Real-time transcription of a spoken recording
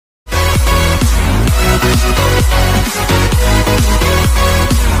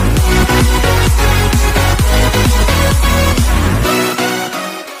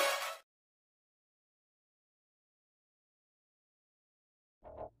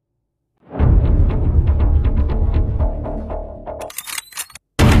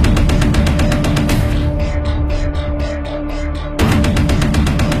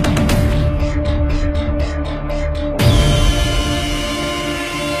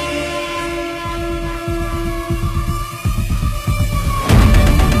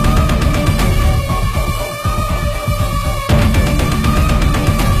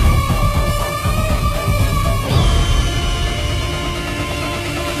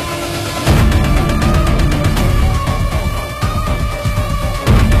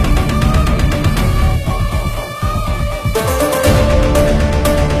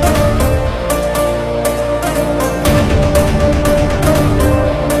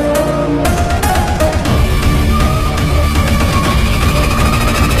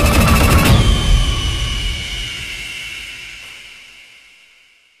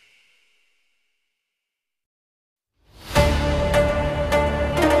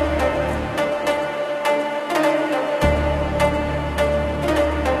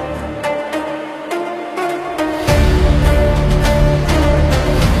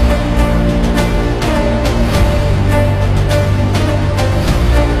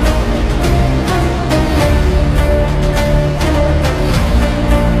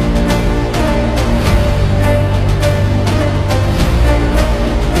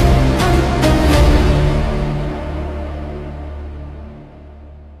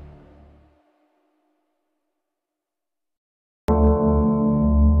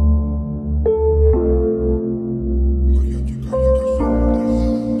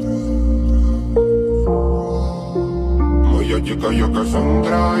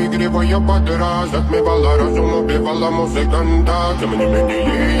разыгрывая под раз. Затмевала разум, убивала музыканта. Тем не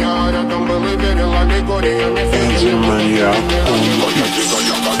менее я рядом был и верил аллегориями.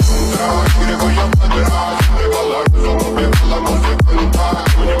 Разыгрывая под раз. Затмевала разум, убивала музыканта.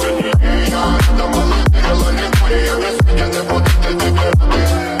 Тем не менее я рядом был и верил аллегориями. Светяны будут эти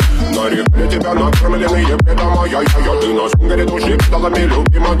на реке тебя накормленные предома. Ты наш горит души педалами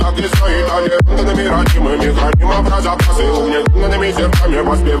любима. Так и стоит аллегантными родимыми. Хранима про запасы угнетенными сердцами.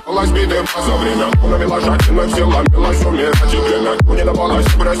 Воспевалась биты за время. Навела жадиных сил, ломилась умирать. И время не давалось,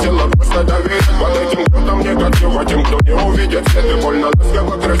 просила просто доверить. Под этим кто-то негатива, тем, кто не увидит свет. И больно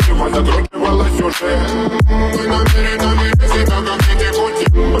ласково, красиво закручивалась уже. Мы намерены себя как дети пути.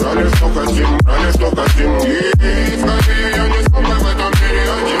 Брали что хотим, брали что хотим. И скорее я не смог в этом мире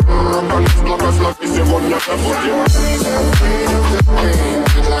один. Благослови сегодня забудем.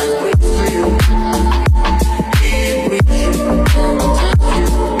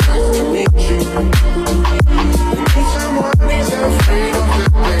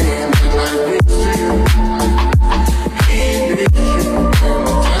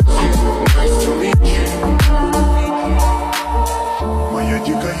 Моя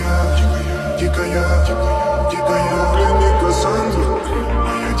дикая, дикая, дикая клиника Сандра.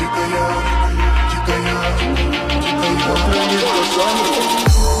 Моя дикая, клиника Сандра.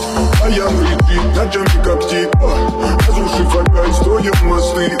 А я летит ночами как типа, разрушив опять строим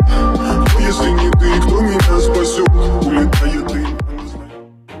мосты. Но если не ты, кто меня спасет? Улетает ты.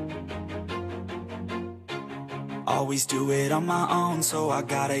 Always do it on my own, so I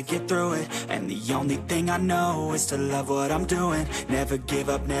gotta get through it. And the only thing I know is to love what I'm doing. Never give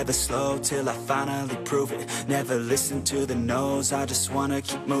up, never slow, till I finally prove it. Never listen to the no's, I just wanna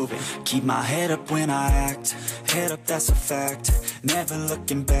keep moving. Keep my head up when I act, head up, that's a fact. Never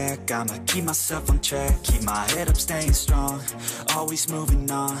looking back, I'ma keep myself on track. Keep my head up, staying strong, always moving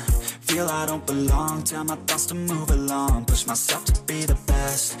on. Feel I don't belong, tell my thoughts to move along. Push myself to be the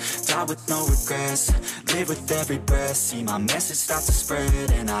best, die with no regrets. Live with every breath, see my message start to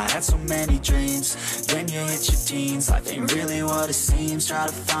spread. And I had so many dreams, then you hit your teens. Life ain't really what it seems, try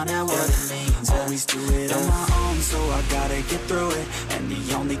to find out what it means. Always do it on my own, so I gotta get through it. And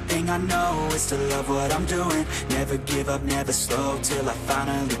the only thing I know is to love what I'm doing. Never give up, never slow, till I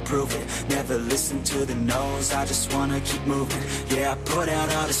finally prove it. Never listen to the no's, I just wanna keep moving. Yeah, I put out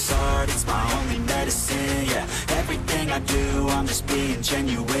all this art, it's my only medicine. Yeah, everything I do, I'm just being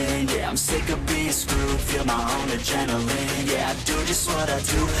genuine. Yeah, I'm sick of being screwed, feel my own adrenaline. Yeah, I do just what I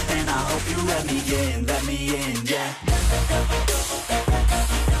do, and I hope you let me in, yeah.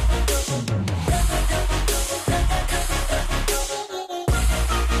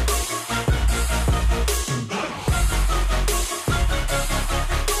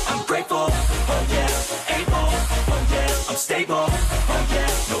 I'm grateful, oh yeah, able, oh yeah, I'm stable, oh yeah,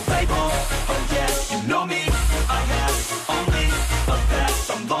 no label, oh yeah, you know me, I have only a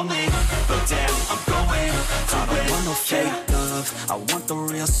path, I'm lonely, but damn, I'm going to win. I don't want no fake love, I want the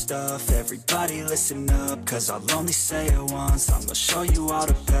real stuff. Everybody listen up, cause I'll only say it once. I'm gonna show you all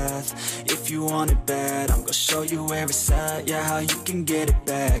the path, if you want it bad. I'm gonna show you where it's at, yeah, how you can get it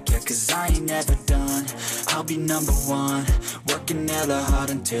back. Yeah, cause I ain't never done, I'll be number one. Working hella hard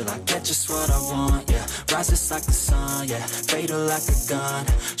until I get just what I want, yeah. Rises like the sun, yeah, fatal like a gun.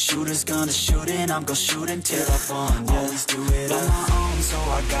 Shooters gonna shoot and I'm gonna shoot until I won, yeah. Always do it on my own, so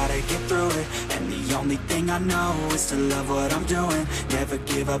I gotta get through it. And the only thing I know is to love what I'm doing. Never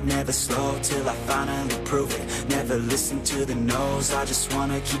give up, never slow, till I finally prove it. Never listen to the no's, I just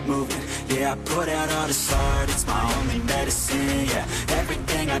wanna keep moving. Yeah, I put out all this art, it's my only medicine. Yeah,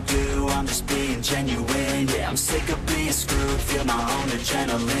 everything I do, I'm just being genuine. Yeah, I'm sick of being screwed, feel my own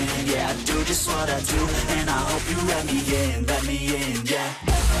adrenaline. Yeah, I do just what I do, and I hope you let me in, yeah.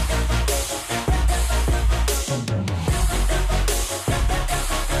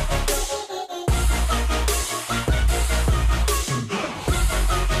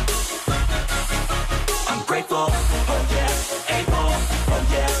 Grateful, oh yeah, able, oh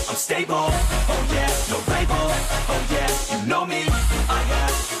yeah, I'm stable, oh yeah, no label, oh yeah, you know me, I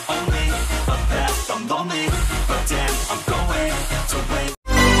have only a path, I'm lonely, but damn, I'm going to win.